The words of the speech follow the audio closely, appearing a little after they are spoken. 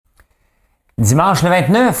Dimanche le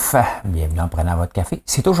 29, bienvenue en prenant votre café.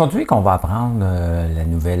 C'est aujourd'hui qu'on va apprendre les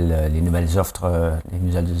nouvelles offres, les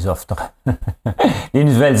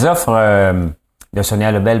nouvelles offres de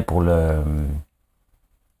Sonia Lebel pour le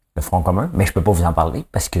Front commun, mais je peux pas vous en parler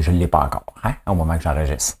parce que je ne l'ai pas encore, au moment que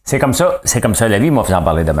j'enregistre. C'est comme ça la vie, moi vous en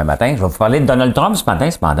parler demain matin. Je vais vous parler de Donald Trump ce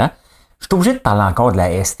matin, cependant. Je suis obligé de parler encore de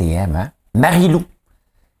la STM, Marilou.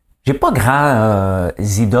 J'ai pas grand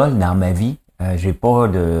idoles dans ma vie. J'ai pas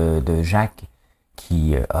de gens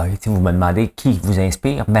qui vous me demandez qui vous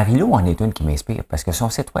inspire. Marilou en est une qui m'inspire parce que son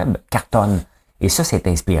site web cartonne. Et ça, c'est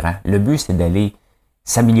inspirant. Le but, c'est d'aller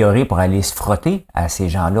s'améliorer pour aller se frotter à ces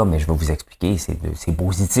gens-là, mais je vais vous expliquer, c'est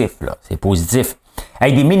positif, là. C'est positif.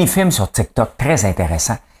 Avec des mini-films sur TikTok très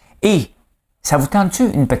intéressants. Et ça vous tente-tu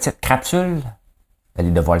une petite capsule? Vous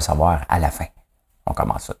allez devoir le savoir à la fin. On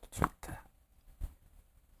commence ça tout de suite.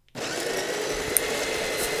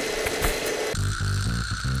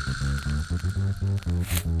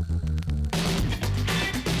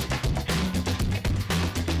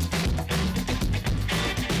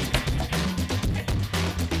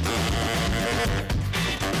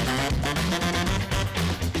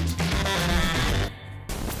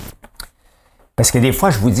 Parce que des fois,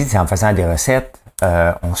 je vous dis, c'est en faisant des recettes,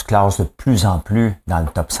 on se classe de plus en plus dans le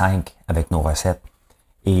top 5 avec nos recettes.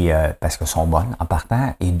 Et parce qu'elles sont bonnes en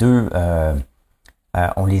partant. Et deux,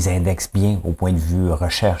 on les indexe bien au point de vue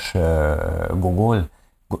recherche Google.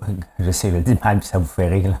 Je sais, je le dis mal, puis ça vous fait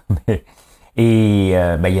rire. Là, mais, et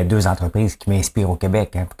il y a deux entreprises qui m'inspirent au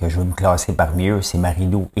Québec, que je veux me classer parmi eux, c'est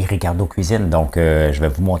Marilou et Ricardo Cuisine. Donc, je vais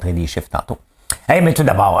vous montrer des chiffres tantôt. Hey, mais tout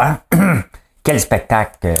d'abord, quel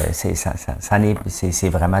spectacle! C'est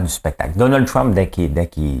vraiment du spectacle. Donald Trump, dès qu'il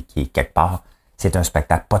est quelque part, c'est un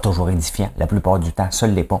spectacle pas toujours édifiant. La plupart du temps, ça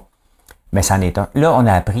ne l'est pas. Mais c'en est un. Là, on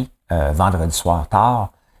a appris vendredi soir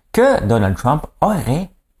tard que Donald Trump aurait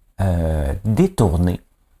détourné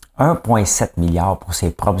 1,7 milliard pour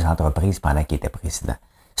ses propres entreprises pendant qu'il était président.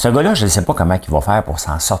 Ce gars-là, je ne sais pas comment il va faire pour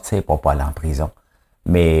s'en sortir pour pas aller en prison.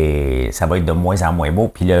 Mais ça va être de moins en moins beau.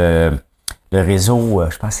 Puis le réseau,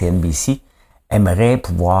 je pense que c'est NBC, aimerait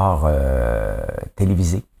pouvoir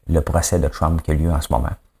téléviser le procès de Trump qui a lieu en ce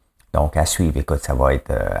moment. Donc, à suivre, écoute, ça va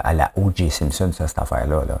être à la O.J. Simpson, ça, cette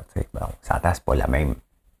affaire-là. Là, bon, ça c'est pas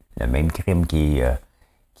le même crime qui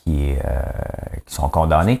sont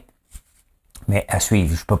condamnés. Mais à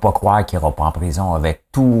suivre, je peux pas croire qu'il n'ira pas en prison avec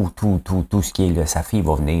tout ce qui est là. Sa fille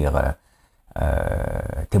va venir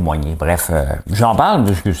témoigner. Bref, j'en parle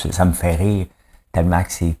parce que ça me fait rire tellement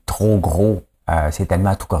que c'est trop gros, c'est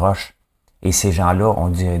tellement tout croche. Et ces gens-là ont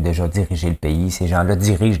déjà dirigé le pays. Ces gens-là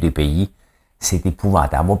dirigent des pays. C'est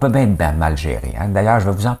épouvantable. On peut bien être mal géré. D'ailleurs, je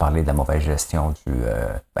vais vous en parler de la mauvaise gestion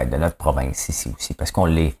de notre province ici aussi, parce qu'on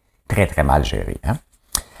l'est très, très mal géré.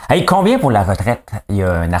 Hey, combien pour la retraite? Il y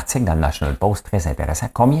a un article dans le National Post très intéressant.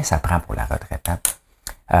 Combien ça prend pour la retraite?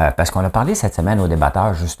 Parce qu'on a parlé cette semaine aux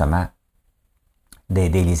débatteurs, justement,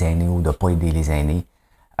 d'aider les aînés ou de ne pas aider les aînés.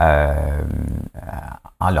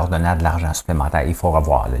 En leur donnant de l'argent supplémentaire. Il faut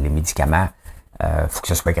revoir les médicaments. Faut que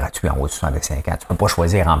ce soit gratuit en haut de 65 ans. Tu peux pas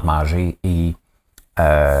choisir entre manger et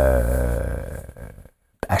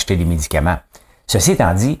acheter des médicaments. Ceci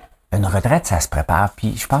étant dit, une retraite, ça se prépare.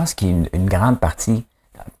 Puis je pense qu'il y a une grande partie,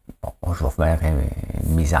 bon, je vais faire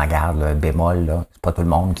une mise en garde, là, bémol, là. C'est pas tout le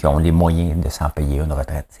monde qui ont les moyens de s'en payer une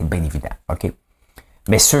retraite. C'est bien évident. OK?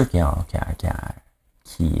 Mais ceux qui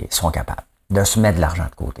sont capables de se mettre de l'argent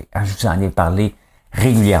de côté. Je vous en ai parlé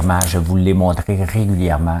régulièrement, je vous l'ai montré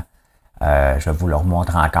régulièrement, je vous le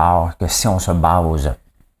remontre encore, que si on se base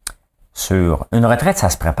sur une retraite, ça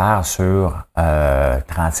se prépare sur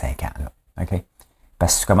 35 ans. Là, OK?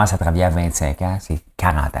 Parce que tu commences à travailler à 25 ans, c'est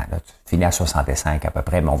 40 ans. Là. Tu finis à 65 à peu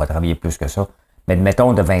près, mais on va travailler plus que ça. Mais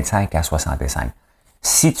mettons de 25 à 65.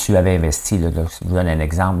 Si tu avais investi, là, je vous donne un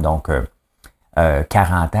exemple, donc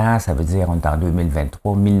 40 ans, ça veut dire on est en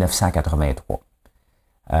 2023, 1983.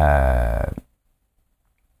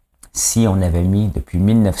 Si on avait mis depuis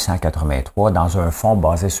 1983 dans un fonds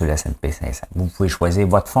basé sur le S&P 500, vous pouvez choisir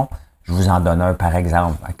votre fonds. Je vous en donne un par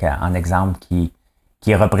exemple, en exemple qui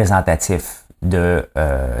est représentatif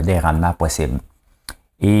des rendements possibles.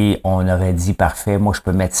 Et on aurait dit, parfait, moi je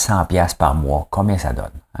peux mettre 100$ par mois. Combien ça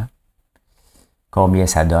donne? Combien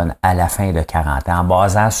ça donne à la fin de 40 ans, en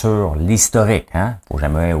basant sur l'historique. Faut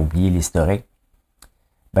jamais oublier l'historique.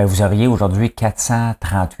 Ben, vous auriez aujourd'hui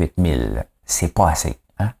 438 000. C'est pas assez.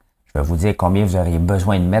 Je vais vous dire combien vous auriez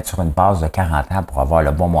besoin de mettre sur une base de 40 ans pour avoir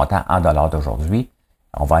le bon montant en dollars d'aujourd'hui.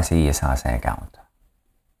 On va essayer 150.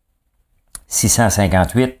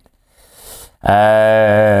 658. Ouais,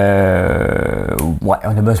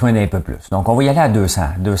 on a besoin d'un peu plus. Donc, on va y aller à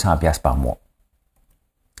 200$ par mois.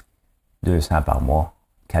 200 par mois,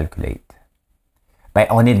 calculate. Ben,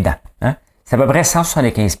 on est dedans. Hein? C'est à peu près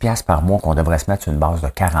 175$ par mois qu'on devrait se mettre sur une base de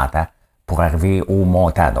 40 ans pour arriver au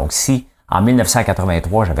montant. Donc, si en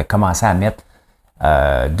 1983, j'avais commencé à mettre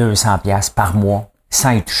 200$ par mois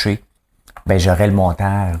sans y toucher, ben, j'aurais le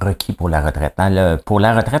montant requis pour la retraite. Hein? Pour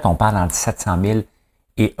la retraite, on parle entre 700 000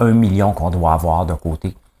 et 1 million qu'on doit avoir de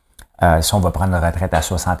côté. Si on va prendre une retraite à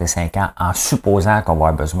 65 ans, en supposant qu'on va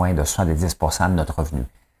avoir besoin de 70% de notre revenu.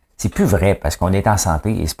 C'est plus vrai parce qu'on est en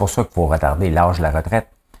santé et c'est pour ça qu'il faut retarder l'âge de la retraite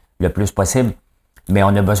le plus possible. Mais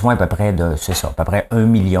on a besoin à peu près de, c'est ça, à peu près 1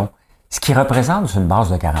 million, ce qui représente sur une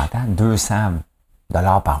base de 40 ans,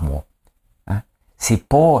 200$ par mois. Hein? C'est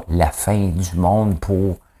pas la fin du monde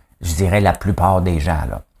pour, je dirais, la plupart des gens,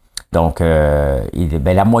 là. Donc,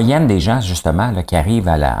 la moyenne des gens, justement, là, qui arrivent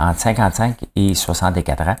entre 55 et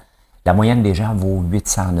 64 ans, la moyenne des gens vaut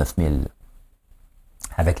 809 000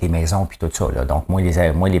 avec les maisons puis tout ça. Là. Donc, moins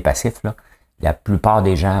les passifs, là, la plupart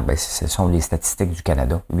des gens, ben, ce sont les statistiques du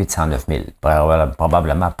Canada, 809 000.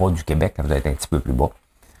 Probablement pas du Québec, là, vous êtes un petit peu plus bas.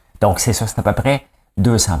 Donc, c'est ça, c'est à peu près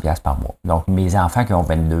 200$ par mois. Donc, mes enfants qui ont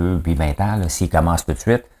 22 puis 20 ans, là, s'ils commencent tout de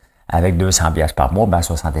suite avec 200$ par mois, ben, à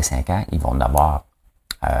 65 ans, ils vont avoir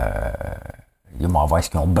ce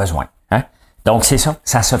qu'ils ont besoin. Hein? Donc, c'est ça,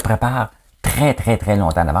 ça se prépare très, très, très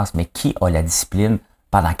longtemps d'avance, mais qui a la discipline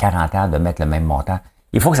pendant 40 ans de mettre le même montant?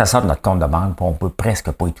 Il faut que ça sorte de notre compte de banque, puis on peut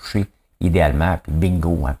presque pas y toucher, idéalement, puis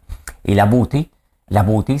bingo. Hein? Et la beauté,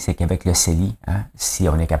 c'est qu'avec le CELI, hein, si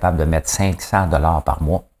on est capable de mettre 500$ par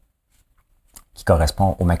mois, qui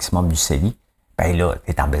correspond au maximum du CELI, ben là,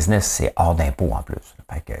 t'es en business, c'est hors d'impôt en plus.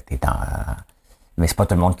 Fait que mais c'est pas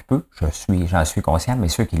tout le monde qui peut, j'en suis conscient, mais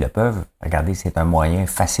ceux qui le peuvent, regardez, c'est un moyen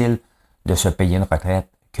facile de se payer une retraite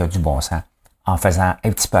qui a du bon sens, en faisant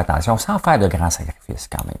un petit peu attention, sans faire de grands sacrifices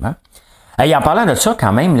quand même. Hein? Et en parlant de ça,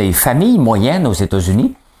 quand même, les familles moyennes aux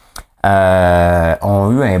États-Unis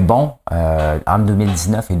ont eu un bond entre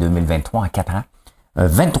 2019 et 2023, en 4 ans,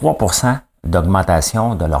 23%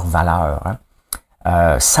 d'augmentation de leur valeur. Hein?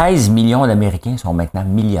 16 millions d'Américains sont maintenant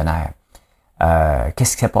millionnaires.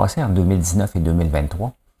 Qu'est-ce qui s'est passé en 2019 et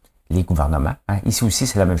 2023? Les gouvernements. Hein? Ici aussi,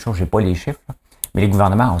 c'est la même chose, j'ai pas les chiffres, là. Mais les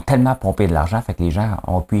gouvernements ont tellement pompé de l'argent, fait que les gens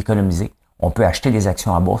ont pu économiser. On peut acheter des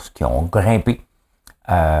actions en bourse qui ont grimpé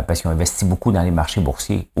parce qu'ils ont investi beaucoup dans les marchés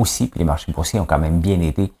boursiers aussi. Puis les marchés boursiers ont quand même bien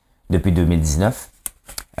été depuis 2019.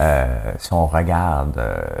 Si on regarde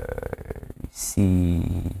ici,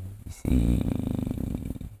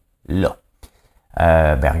 là.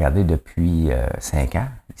 Regardez, depuis 5 ans,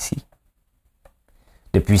 ici.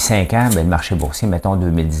 Depuis 5 ans, le marché boursier, mettons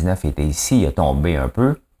 2019, était ici, il a tombé un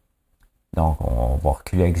peu. Donc, on va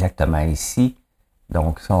reculer exactement ici.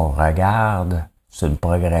 Donc, si on regarde, c'est une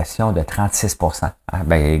progression de 36%.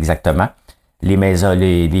 Hein? Exactement.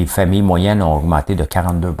 Les familles moyennes ont augmenté de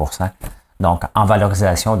 42%. Donc, en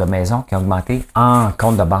valorisation de maison qui a augmenté, en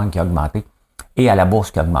compte de banque qui a augmenté et à la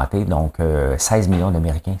bourse qui a augmenté. Donc, 16 millions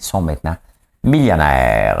d'Américains sont maintenant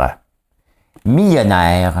millionnaires.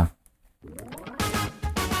 Millionnaires.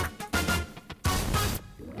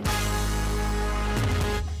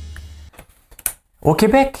 Au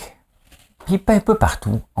Québec, puis un peu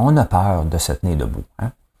partout, on a peur de se tenir debout.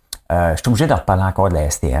 Hein? Je suis obligé de reparler encore de la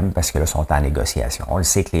STM parce que là, ils sont en négociation. On le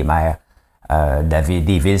sait que les maires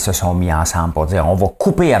des villes se sont mis ensemble pour dire on va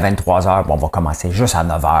couper à 23h, on va commencer juste à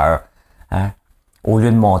 9h. Hein? Au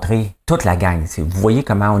lieu de montrer toute la gang. Vous voyez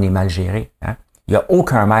comment on est mal géré. Hein? Il n'y a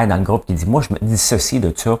aucun maire dans le groupe qui dit moi, je me dissocie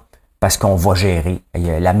de ça parce qu'on va gérer. Il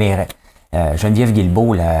y a la maire, Geneviève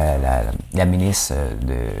Guilbeault, la ministre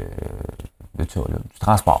du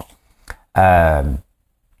transport. Elle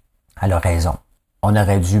a raison. On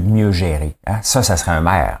aurait dû mieux gérer. Hein? Ça serait un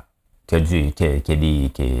maire qui a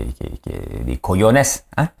des coyones,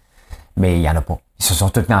 hein? Mais il n'y en a pas. Ils se sont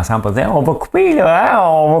tous mis ensemble pour dire on va couper, là, hein?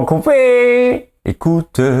 On va couper.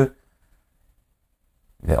 Écoute, on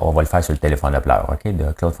va le faire sur le téléphone de pleurs, OK,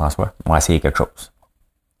 de Claude François. On va essayer quelque chose.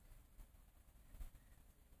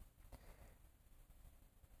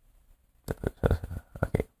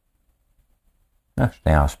 OK. Ah,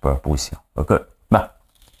 j'étais en superposition. OK. Bon.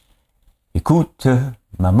 Écoute,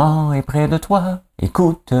 maman est près de toi.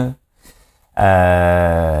 Écoute,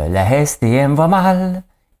 la STM va mal.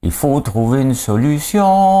 Il faut trouver une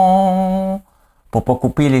solution pour pas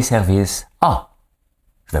couper les services. Ah,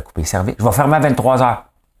 je vais couper les services. Je vais fermer à 23h.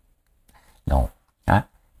 Non. Hein?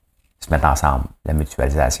 Ils se mettent ensemble, la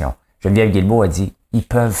mutualisation. Geneviève Guilbeault a dit, ils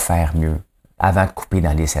peuvent faire mieux avant de couper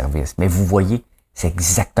dans les services. Mais vous voyez, c'est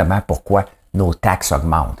exactement pourquoi nos taxes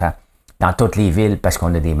augmentent. Hein? Dans toutes les villes, parce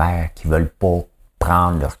qu'on a des maires qui veulent pas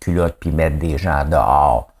prendre leur culotte puis mettre des gens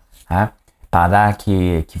dehors. Hein? pendant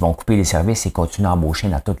qu'ils vont couper les services et continuer à embaucher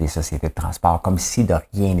dans toutes les sociétés de transport, comme si de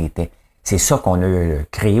rien n'était. C'est ça qu'on a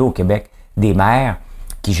créé au Québec, des maires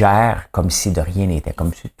qui gèrent comme si de rien n'était,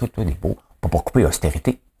 comme si tout est beau. Pas pour couper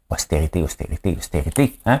austérité. Austérité, austérité,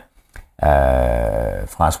 austérité. Hein?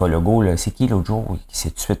 François Legault, là, c'est qui l'autre jour qui s'est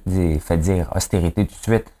tout de suite fait dire austérité tout de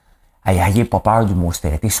suite? Ayez pas peur du mot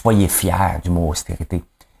austérité. Soyez fiers du mot austérité.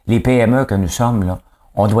 Les PME que nous sommes, là,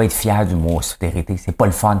 on doit être fiers du mot austérité. C'est pas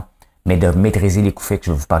le fun. Mais de maîtriser les coûts fixes.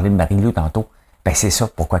 Je vais vous parler de Marilou tantôt. Ben, c'est ça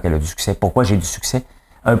pourquoi elle a du succès. Pourquoi j'ai du succès?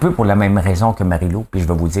 Un peu pour la même raison que Marilou. Puis je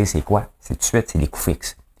vais vous dire c'est quoi? C'est tout de suite, c'est les coûts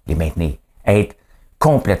fixes. Les maintenir. Être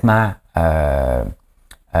complètement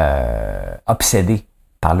obsédé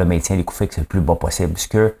par le maintien des coûts fixes le plus bas possible. Ce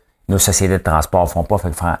que nos sociétés de transport font pas.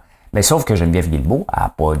 Mais sauf que Geneviève Guilbeault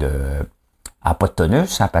n'a pas de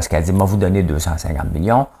tonus, hein, parce qu'elle dit, moi, vous donner 250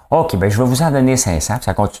 millions. OK, ben, je vais vous en donner 500, puis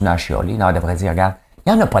ça continue à chialer. Non, elle devrait dire, regarde,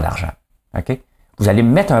 il n'y en a pas d'argent. OK? Vous allez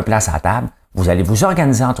mettre un plan à la table, vous allez vous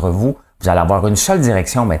organiser entre vous, vous allez avoir une seule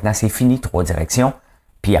direction maintenant, c'est fini, 3 directions.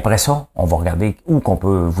 Puis après ça, on va regarder où qu'on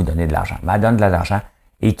peut vous donner de l'argent. Ben, elle donne de l'argent.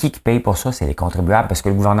 Et qui paye pour ça? C'est les contribuables, parce que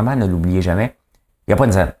le gouvernement, ne l'oubliez jamais, il n'y a pas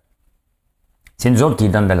de zèle. C'est nous autres qui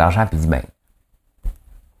donnent de l'argent, puis il dit, ben,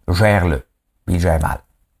 gère-le. Puis il gère mal.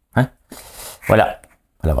 Hein? Voilà.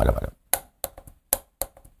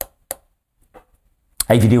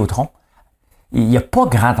 Hey, Vidéotron, il n'y a pas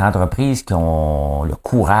grande entreprise qui ont le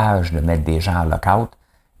courage de mettre des gens en lockout.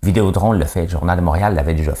 Vidéotron le fait, le Journal de Montréal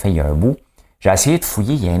l'avait déjà fait il y a un bout. J'ai essayé de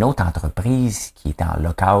fouiller, il y a une autre entreprise qui est en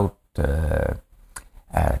lockout.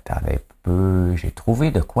 Attendez un peu, j'ai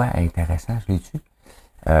trouvé de quoi intéressant, je l'ai tu.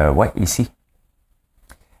 Ouais, ici.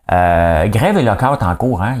 Grève et lockout en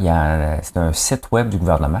cours, hein? C'est un site web du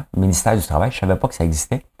gouvernement, ministère du Travail. Je savais pas que ça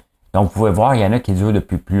existait. Donc, vous pouvez voir, il y en a qui durent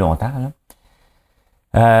depuis plus longtemps.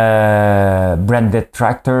 Branded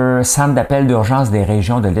Tractor, Centre d'appel d'urgence des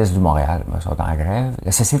régions de l'Est du Montréal sont en grève.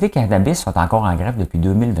 La Société Cannabis sont encore en grève depuis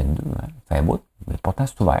 2022. Hein? Ça fait un bout, mais pourtant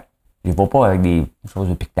c'est ouvert. Je ne les vois pas avec des choses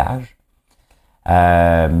de piquetage.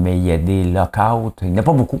 Mais il y a des lockouts. Il n'y en a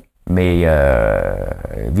pas beaucoup. Mais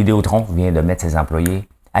Vidéotron vient de mettre ses employés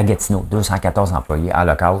à Gatineau, 214 employés en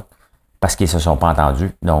lockout parce qu'ils ne se sont pas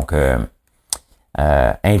entendus. Donc,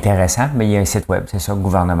 intéressant, mais il y a un site web, c'est ça,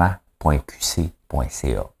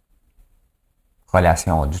 gouvernement.qc.ca.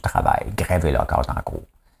 Relations du travail, grève et lockout en cours.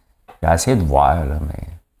 J'ai essayé de voir, là,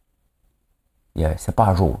 mais c'est pas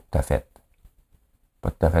à jour, tout à fait.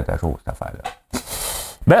 Pas tout à fait à jour, cette affaire-là.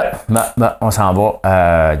 Ben, on s'en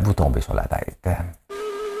va. Vous tomber sur la tête.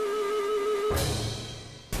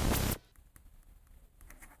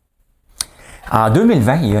 En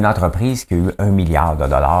 2020, il y a une entreprise qui a eu 1 milliard de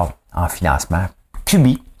dollars en financement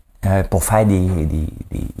Cubi pour faire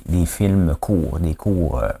des films courts, des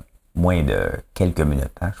cours moins de quelques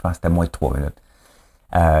minutes. Hein, je pense que c'était moins de 3 minutes.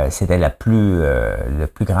 C'était le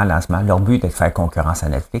plus grand lancement. Leur but était de faire concurrence à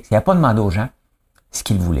Netflix. Il n'a pas demandé aux gens ce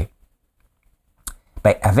qu'ils voulaient.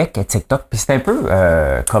 Ben, avec TikTok, puis c'est un peu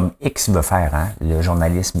comme X veut faire, hein, le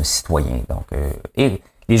journalisme citoyen. Donc, et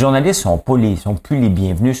les journalistes sont plus les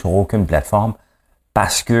bienvenus sur aucune plateforme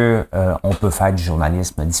parce que on peut faire du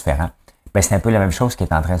journalisme différent. Ben, c'est un peu la même chose qui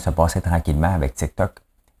est en train de se passer tranquillement avec TikTok,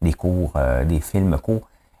 des cours, des films courts.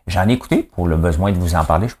 J'en ai écouté pour le besoin de vous en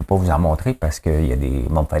parler. Je peux pas vous en montrer parce qu'il y a des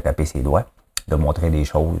vont me faire taper ses doigts de montrer des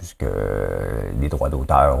choses que des droits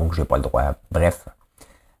d'auteur ou que j'ai pas le droit. Bref.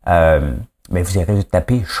 Mais vous irez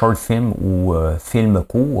taper short film ou film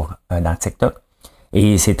court dans TikTok.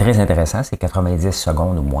 Et c'est très intéressant, c'est 90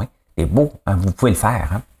 secondes ou moins. C'est beau, hein, vous pouvez le faire.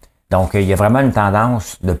 Hein? Donc, il y a vraiment une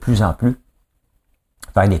tendance de plus en plus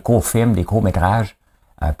à faire des courts films, des courts métrages.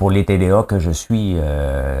 Pour les TDA que je suis,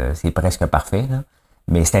 c'est presque parfait. Là.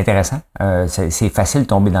 Mais c'est intéressant. C'est facile de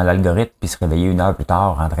tomber dans l'algorithme puis se réveiller 1 heure plus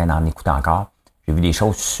tard en train d'en écouter encore. J'ai vu des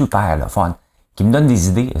choses super là, fun, qui me donnent des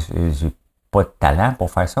idées. J'ai pas de talent pour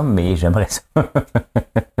faire ça, mais j'aimerais ça.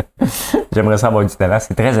 J'aimerais ça avoir du talent.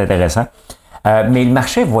 C'est très intéressant. Mais le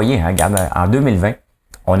marché, vous voyez, hein, regarde, en 2020,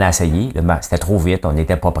 on a essayé, c'était trop vite, on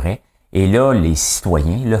n'était pas prêt. Et là, les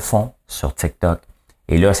citoyens le font sur TikTok.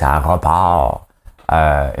 Et là, ça repart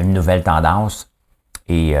une nouvelle tendance.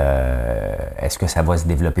 Et est-ce que ça va se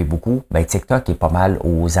développer beaucoup? Ben, TikTok est pas mal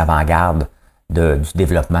aux avant-gardes du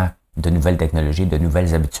développement de nouvelles technologies, de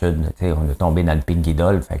nouvelles habitudes. Tu sais, on est tombé dans le pink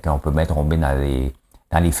idol, fait qu'on peut même tomber dans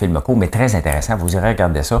les films courts, mais très intéressant. Vous irez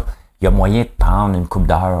regarder ça. Il y a moyen de prendre une couple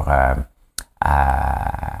d'heures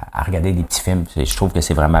à regarder des petits films. Je trouve que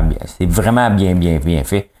c'est vraiment bien. C'est vraiment bien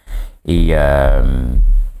fait. Et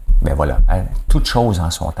ben voilà, toute chose en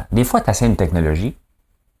son temps. Des fois, tu essaies une technologie,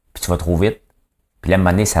 puis tu vas trop vite, puis là, à un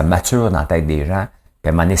moment donné, ça mature dans la tête des gens, Puis à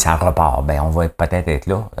un moment donné, ça repart. Ben, on va peut-être être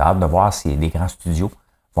là. J'ai hâte de voir si des grands studios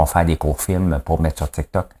vont faire des courts films pour mettre sur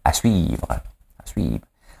TikTok. À suivre. À suivre.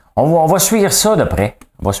 On va suivre ça de près.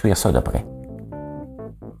 On va suivre ça de près.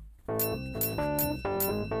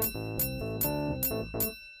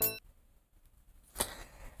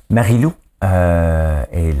 Marilou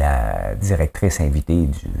est la directrice invitée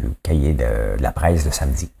du cahier de la presse de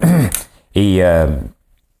samedi. Et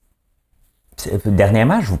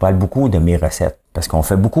dernièrement, je vous parle beaucoup de mes recettes, parce qu'on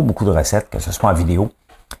fait beaucoup de recettes, que ce soit en vidéo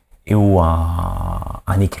et ou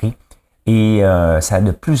en écrit. Et ça a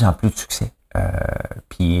de plus en plus de succès.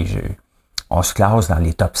 Puis on se classe dans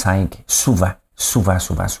les top 5 souvent,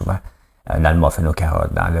 dans le muffin aux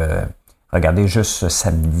carottes, regardez juste ce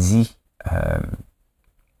samedi,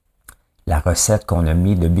 la recette qu'on a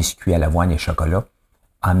mis de biscuits à l'avoine et chocolat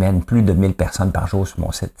emmène plus de 1000 personnes par jour sur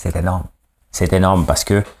mon site. C'est énorme. C'est énorme parce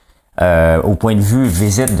que au point de vue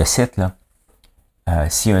visite de site, là,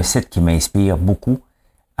 s'il y a un site qui m'inspire beaucoup,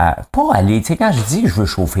 pas aller, tu sais, quand je dis que je veux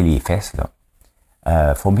chauffer les fesses,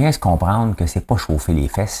 là, faut bien se comprendre que c'est pas chauffer les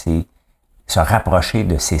fesses, c'est se rapprocher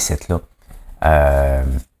de ces sites-là.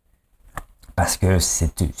 Parce que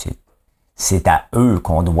c'est à eux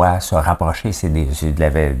qu'on doit se rapprocher. C'est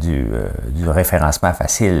du référencement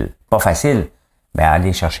facile. Pas facile, mais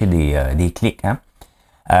aller chercher des clics. Hein?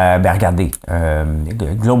 Ben regardez,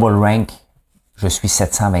 Global Rank, je suis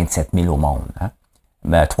 727 000 au monde. Hein?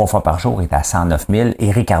 Ben, 3 fois par jour, il est à 109 000. Et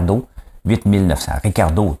Ricardo, 8 900.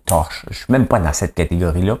 Ricardo torche. Je suis même pas dans cette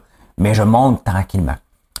catégorie-là, mais je monte tranquillement.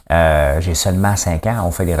 J'ai seulement 5 ans.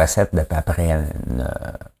 On fait des recettes de peu près...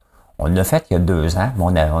 on l'a fait il y a 2 ans,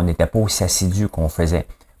 mais on n'était pas aussi assidus qu'on faisait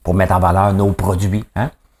pour mettre en valeur nos produits. Hein?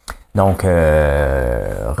 Donc,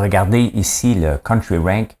 regardez ici le Country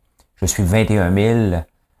Rank. Je suis 21 000,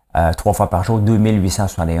 3 fois par jour,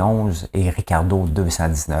 2871 et Ricardo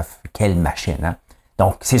 219. Quelle machine, hein?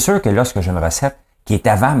 Donc, c'est sûr que lorsque j'ai une recette qui est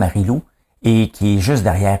avant Marilou et qui est juste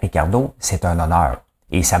derrière Ricardo, c'est un honneur.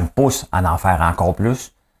 Et ça me pousse à en faire encore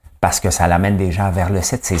plus parce que ça l'amène des gens vers le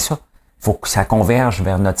site, c'est ça. Il faut que ça converge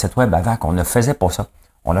vers notre site web avant qu'on ne faisait pas ça.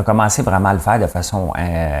 On a commencé vraiment à le faire de façon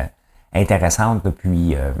intéressante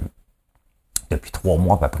depuis 3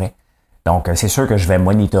 mois à peu près. Donc, c'est sûr que je vais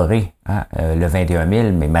monitorer le 21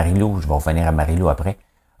 000, mais Marilou, je vais revenir à Marilou après.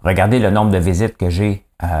 Regardez le nombre de visites que j'ai.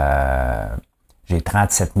 J'ai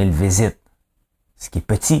 37 000 visites, ce qui est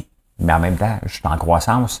petit, mais en même temps, je suis en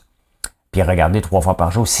croissance. Puis regardez 3 fois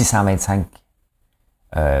par jour, 625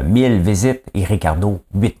 000 visites et Ricardo,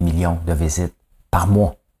 8 millions de visites par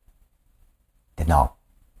mois. C'est énorme.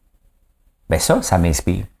 Ben ça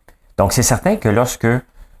m'inspire. Donc, c'est certain que lorsque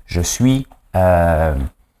je suis dans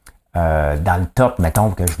le top,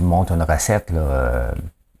 mettons que je vous montre une recette, là,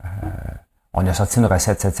 on a sorti une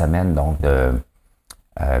recette cette semaine, donc de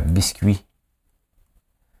biscuits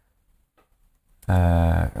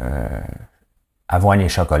avoine et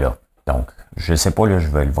chocolat. Donc, je ne sais pas, là, je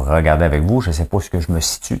vais le regarder avec vous, je ne sais pas ce que je me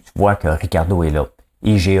situe. Tu vois que Ricardo est là,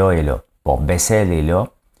 IGA est là, bon, Bessel est là,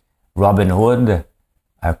 Robin Hood,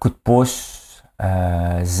 Coup de pouce,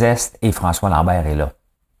 Zest et François Lambert est là.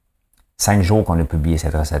 5 jours qu'on a publié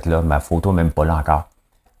cette recette-là, ma photo même pas là encore.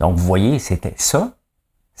 Donc, vous voyez, c'était ça,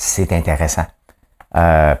 c'est intéressant.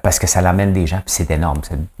 Parce que ça l'amène des gens, puis c'est énorme.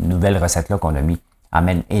 Cette nouvelle recette-là qu'on a mis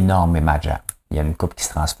amène énormément de gens. Il y a une couple qui se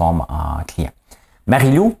transforme en client.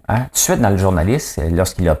 Marilou, hein, tout de suite dans le journaliste,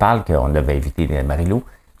 lorsqu'il a parlé qu'on l'avait invité Marilou, tout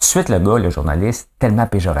de suite le gars, le journaliste, tellement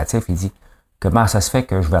péjoratif, il dit « Comment ça se fait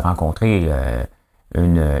que je vais rencontrer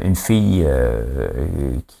une fille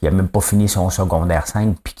qui a même pas fini son secondaire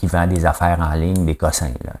 5 puis qui vend des affaires en ligne, des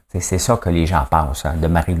cossins. » C'est ça que les gens pensent, hein, de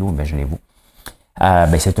Marilou, imaginez-vous.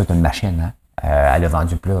 Ben, c'est toute une machine. Hein. Elle a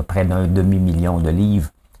vendu près d'un demi-million de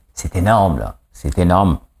livres. C'est énorme, là. C'est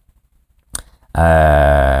énorme.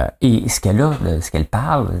 Et ce qu'elle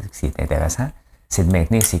parle, ce qui est intéressant, c'est de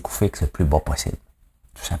maintenir ses coûts fixes le plus bas possible.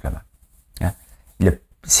 Tout simplement. Hein?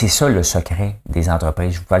 C'est ça le secret des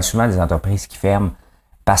entreprises. Je vous parle souvent des entreprises qui ferment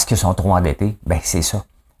parce qu'elles sont trop endettées. Ben, c'est ça.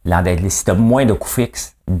 L'endettement. Si tu as moins de coûts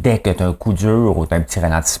fixes, dès que tu as un coup dur ou tu as un petit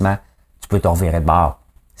ralentissement, tu peux te revirer de bord.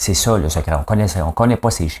 C'est ça le secret. On connaît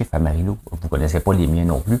pas ces chiffres à Marilou. Vous connaissez pas les miens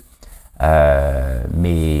non plus.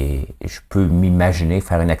 Mais je peux m'imaginer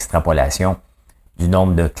faire une extrapolation du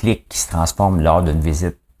nombre de clics qui se transforment lors d'une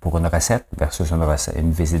visite pour une recette versus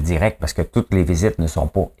une visite directe, parce que toutes les visites ne sont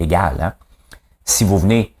pas égales. Hein. Si vous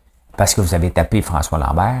venez parce que vous avez tapé François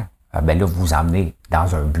Lambert, ben là, vous vous emmenez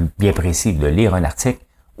dans un but bien précis de lire un article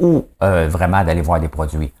ou vraiment d'aller voir des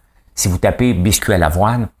produits. Si vous tapez biscuits à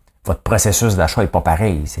l'avoine, votre processus d'achat n'est pas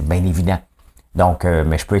pareil, c'est bien évident. Donc,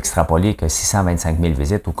 mais je peux extrapoler que 625 000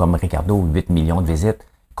 visites ou comme Ricardo, 8 millions de visites,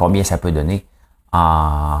 combien ça peut donner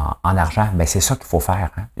en argent, ben c'est ça qu'il faut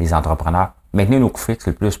faire, hein, les entrepreneurs. Maintenir nos coûts fixes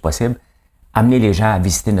le plus possible, amener les gens à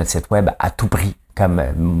visiter notre site web à tout prix, comme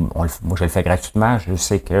moi je le fais gratuitement, je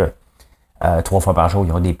sais que 3 fois par jour,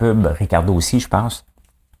 ils ont des pubs, Ricardo aussi, je pense.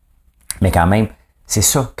 Mais quand même, c'est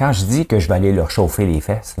ça. Quand je dis que je vais aller leur chauffer les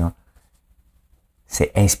fesses, là,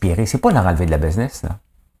 c'est inspirer. C'est pas leur enlever de la business, là.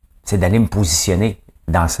 C'est d'aller me positionner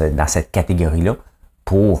dans cette catégorie-là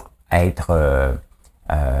pour être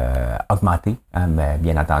augmenter, hein,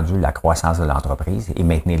 bien entendu, la croissance de l'entreprise et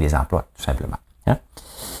maintenir les emplois, tout simplement. Hein?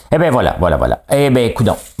 Eh bien, voilà. Eh bien,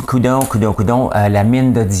 coudon, la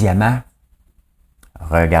mine de diamants.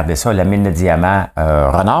 Regardez ça, la mine de diamants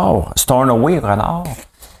Renard, Stornoway Renard,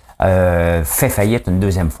 fait faillite une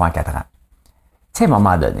deuxième fois en 4 ans. Tu sais, à un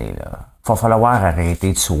moment donné, là, il va falloir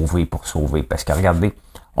arrêter de sauver pour sauver, parce que regardez,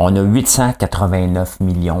 on a 889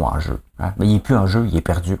 millions en jeu. Hein? Mais il n'est plus en jeu, il est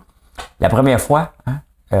perdu. La première fois, hein,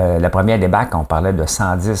 la première débâcle, on parlait de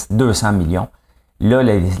 110, 200 millions. Là,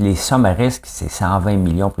 les sommes à risque, c'est 120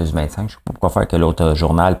 millions plus 25. Je ne sais pas pourquoi faire que l'autre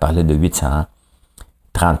journal parlait de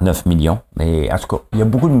 839 millions. Mais en tout cas, il y a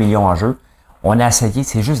beaucoup de millions en jeu. On a essayé,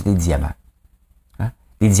 c'est juste des diamants. Hein?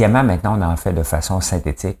 Les diamants, maintenant, on en fait de façon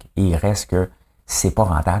synthétique. Et il reste que c'est pas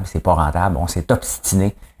rentable. On s'est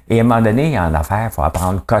obstiné. Et à un moment donné, en affaires, il faut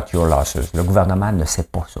apprendre cut your losses. Le gouvernement ne sait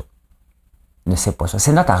pas ça.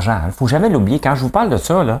 C'est notre argent. Il ne faut jamais l'oublier. Quand je vous parle de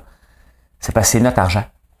ça, là, c'est parce que c'est notre argent.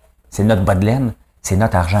 C'est notre bas de laine. C'est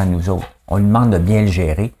notre argent à nous autres. On lui demande de bien le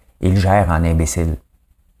gérer et il le gère en imbécile.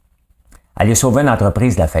 Aller sauver une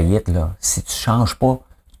entreprise de la faillite, là, si tu ne changes pas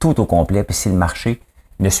tout au complet, puis si le marché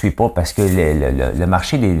ne suit pas, parce que le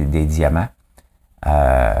marché des diamants,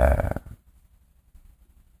 ben,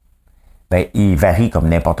 il varie comme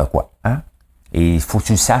n'importe quoi. Hein? Et il faut que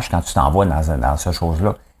tu le saches quand tu t'en vas dans cette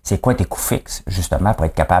chose-là. C'est quoi tes coûts fixes, justement, pour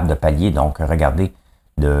être capable de pallier. Donc, regardez,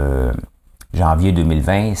 de janvier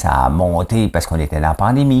 2020, ça a monté parce qu'on était dans la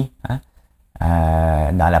pandémie. Hein?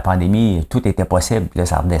 Dans la pandémie, tout était possible. Là,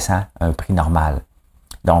 ça redescend à un prix normal.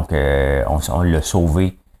 Donc, on l'a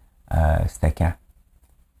sauvé. C'était quand?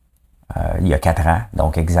 Il y a 4 ans.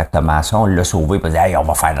 Donc, exactement ça. On l'a sauvé. Puis, hey, on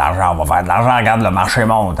va faire de l'argent. Regarde, le marché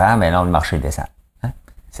monte. Hein? Mais non, le marché descend. Hein?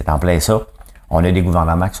 C'est en plein ça. On a des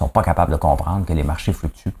gouvernements qui sont pas capables de comprendre que les marchés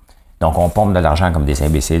fluctuent. Donc, on pompe de l'argent comme des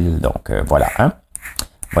imbéciles. Donc, voilà. Hein?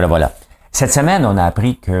 Voilà. Cette semaine, on a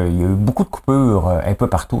appris qu'il y a eu beaucoup de coupures un peu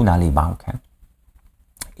partout dans les banques. Hein?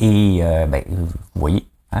 Et, ben, vous voyez,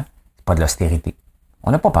 hein? C'est pas de l'austérité.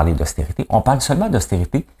 On n'a pas parlé d'austérité. On parle seulement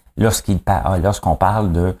d'austérité lorsqu'on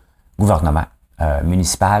parle de gouvernement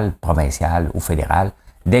municipal, provincial ou fédéral.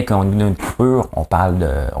 Dès qu'on a une coupure,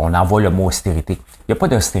 on envoie le mot austérité. Il n'y a pas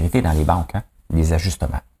d'austérité dans les banques, hein? Des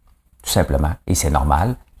ajustements, tout simplement. Et c'est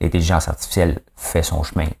normal. L'intelligence artificielle fait son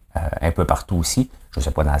chemin un peu partout aussi. Je ne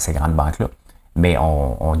sais pas dans ces grandes banques-là. Mais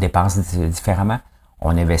on dépense différemment.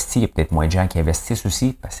 On investit. Il y a peut-être moins de gens qui investissent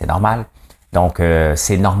aussi. Parce que c'est normal. Donc,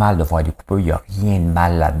 c'est normal de voir des coupures. Il n'y a rien de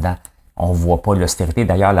mal là-dedans. On ne voit pas l'austérité.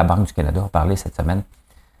 D'ailleurs, la Banque du Canada a parlé cette semaine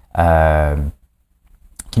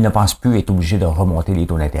qui ne pense plus être obligé de remonter les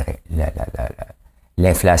taux d'intérêt.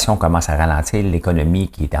 L'inflation commence à ralentir, l'économie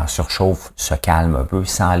qui est en surchauffe se calme un peu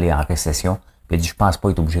sans aller en récession. Puis elle dit, je pense pas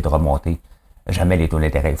être obligé de remonter jamais les taux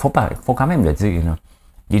d'intérêt. Il faut quand même le dire. Là.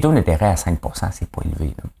 Les taux d'intérêt à 5 %, c'est pas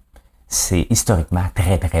élevé. Là. C'est historiquement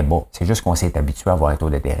très, très bas. C'est juste qu'on s'est habitué à avoir un taux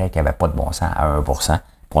d'intérêt qui n'avait pas de bon sens à 1 %.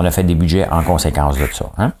 Puis on a fait des budgets en conséquence de ça.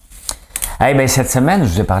 Hein? Eh bien, cette semaine,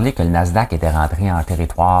 je vous ai parlé que le Nasdaq était rentré en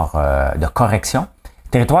territoire de correction.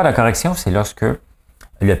 Territoire de correction, c'est lorsque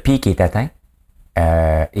le pic est atteint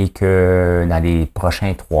et que dans les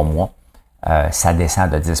prochains 3 mois, ça descend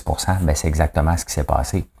de 10 %. Bien, c'est exactement ce qui s'est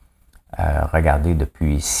passé. Regardez,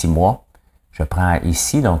 depuis 6 mois, je prends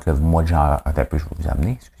ici, donc le mois de janvier, un peu, je vais vous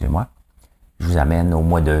amener, excusez-moi. Je vous amène au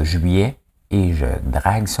mois de juillet et je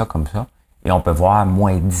drague ça comme ça. Et on peut voir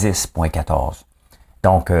moins 10,14.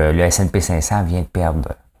 Donc, le S&P 500 vient de perdre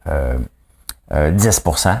 10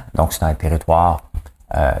 %. Donc, c'est un territoire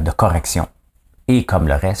de correction. Et comme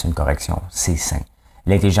le reste, une correction, c'est sain.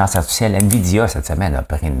 L'intelligence artificielle, Nvidia, cette semaine, a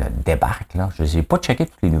pris une débarque. Là. Je n'ai pas checké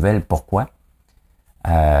toutes les nouvelles. Pourquoi?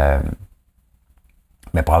 Mais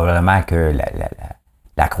probablement que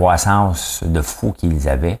la croissance de fou qu'ils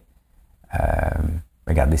avaient,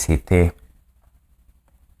 regardez, c'était...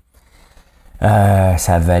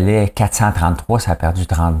 ça valait 433, ça a perdu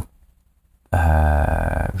 30. Je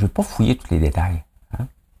ne vais pas fouiller tous les détails. Hein?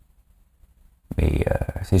 Mais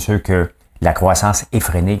c'est sûr que la croissance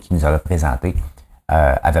effrénée qu'ils nous avaient présentée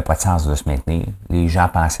avait pas de sens de se maintenir. Les gens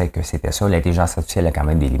pensaient que c'était ça. L'intelligence artificielle a quand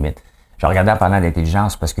même des limites. Je regardais en parlant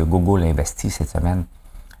d'intelligence parce que Google investit cette semaine.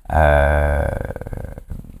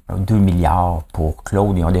 2 milliards pour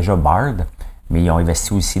Claude. Ils ont déjà Bard, mais ils ont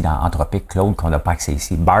investi aussi dans Anthropic, Claude, qu'on n'a pas accès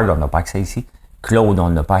ici. Bard, on n'a pas accès ici. Claude, on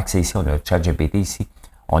n'a pas accès ici. On a ChatGPT ici.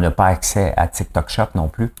 On n'a pas accès à TikTok Shop non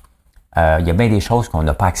plus. Il y a bien des choses qu'on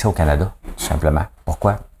n'a pas accès au Canada, tout simplement.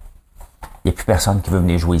 Pourquoi? Il n'y a plus personne qui veut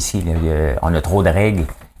venir jouer ici. On a trop de règles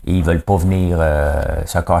et ils ne veulent pas venir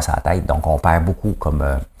se casser la tête. Donc, on perd beaucoup comme...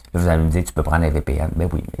 là, vous allez me dire, tu peux prendre un VPN. Ben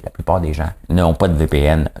oui, mais la plupart des gens n'ont pas de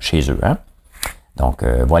VPN chez eux. Hein? Donc,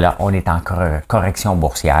 voilà, on est en correction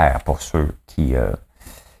boursière pour ceux qui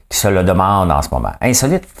se le demandent en ce moment.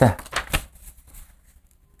 Insolite.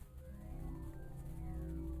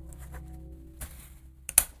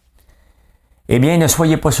 Eh bien, ne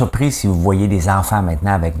soyez pas surpris si vous voyez des enfants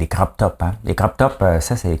maintenant avec des crop tops. Hein. Les crop tops,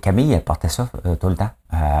 ça, c'est Camille, elle portait ça tout le temps.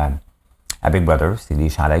 À Big Brother, c'est des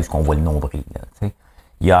chandails où on voit le nombril.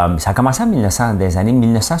 Là, ça a commencé dans les années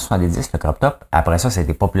 1970, le crop top. Après ça, ça a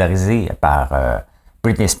été popularisé par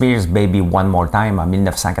Britney Spears, Baby One More Time en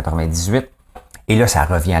 1998. Et là, ça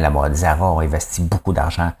revient à la mode. Zara a investi beaucoup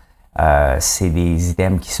d'argent. C'est des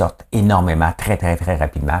items qui sortent énormément, très, très, très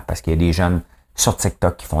rapidement parce qu'il y a des jeunes sur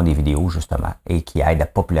TikTok qui font des vidéos, justement, et qui aident à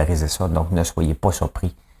populariser ça. Donc, ne soyez pas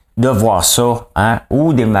surpris de voir ça, hein,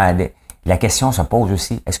 ou la question se pose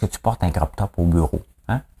aussi, est-ce que tu portes un crop top au bureau?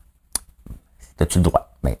 Hein? As-tu le droit?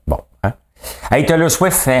 Mais bon, hein? Hey, Taylor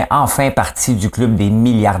Swift fait enfin partie du club des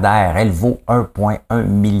milliardaires. Elle vaut 1,1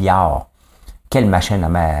 milliard. Quelle machine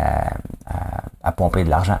à pomper de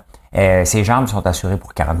l'argent. Ses jambes sont assurées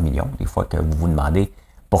pour 40 millions. Des fois que vous vous demandez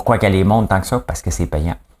pourquoi qu'elle les monte tant que ça, parce que c'est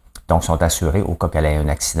payant. Donc, sont assurés au cas qu'elle ait un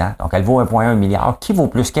accident. Donc, elle vaut 1,1 milliard. Qui vaut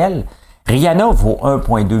plus qu'elle? Rihanna vaut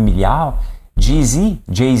 1,2 milliard. Jay-Z,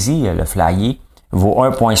 le flyer, vaut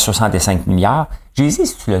 1,65 milliard.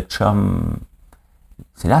 Jay-Z, c'est le chum...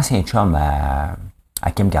 C'est l'ancien chum à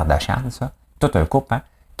Kim Kardashian, ça. Tout un couple, hein?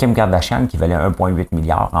 Kim Kardashian, qui valait 1,8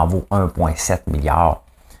 milliard, en vaut 1,7 milliard.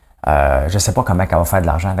 Je ne sais pas comment elle va faire de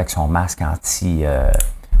l'argent avec son masque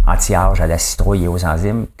anti-âge à la citrouille et aux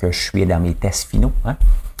enzymes que je suis dans mes tests finaux, hein?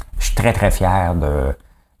 Je suis très, très fier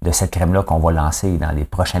de cette crème-là qu'on va lancer dans les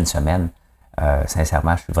prochaines semaines.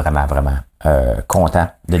 Sincèrement, je suis vraiment, vraiment content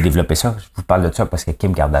de développer ça. Je vous parle de ça parce que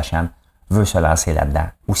Kim Kardashian veut se lancer là-dedans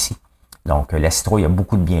aussi. Donc, la citrouille a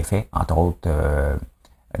beaucoup de bienfaits, entre autres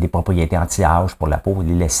des propriétés anti-âge pour la peau et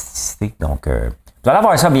l'élasticité. Donc, vous allez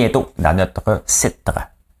voir ça bientôt dans notre citre.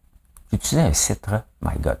 J'utilisais un citre?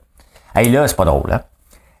 My God. Hey, là, c'est pas drôle, hein?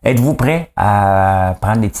 Êtes-vous prêt à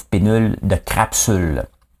prendre des petites pilules de capsule?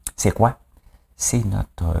 C'est quoi? C'est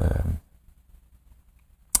notre...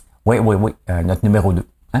 notre numéro 2,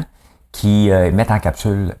 hein? Qui met en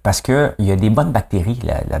capsule. Parce qu'il y a des bonnes bactéries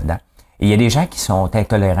là-dedans. Et il y a des gens qui sont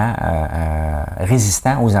intolérants,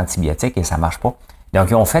 résistants aux antibiotiques et ça ne marche pas.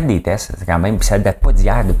 Donc, ils ont fait des tests, c'est quand même, puis ça ne date pas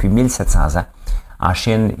d'hier, depuis 1700 ans. En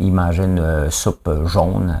Chine, ils mangeaient une soupe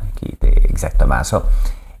jaune, qui était exactement ça.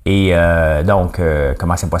 Et donc,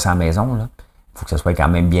 commencez pas ça à la maison, là. Il faut que ça soit quand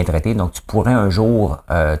même bien traité. Donc, tu pourrais un jour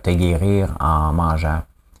te guérir en mangeant,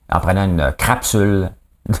 en prenant une capsule.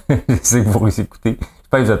 Je sais que vous écoutez.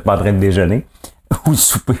 J'espère que vous n'êtes pas en train de déjeuner ou de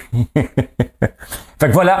souper. Fait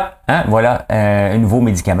que voilà, hein, voilà, un nouveau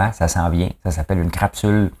médicament, ça s'en vient. Ça s'appelle une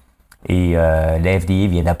capsule et la FDA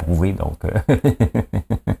vient d'approuver. Donc,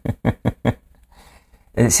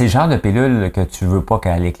 c'est le genre de pilule que tu veux pas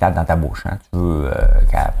qu'elle éclate dans ta bouche. Hein. Tu veux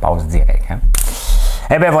qu'elle passe direct. Hein.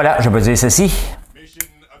 Eh bien voilà, je peux dire ceci.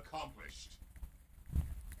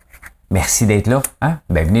 Merci d'être là. Hein?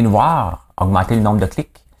 Ben, venez nous voir, augmenter le nombre de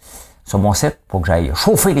clics sur mon site pour que j'aille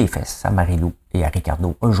chauffer les fesses à Marilou et à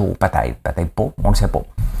Ricardo un jour, peut-être pas, on ne sait pas.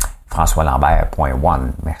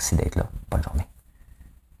 FrançoisLambert.one. Merci d'être là. Bonne journée.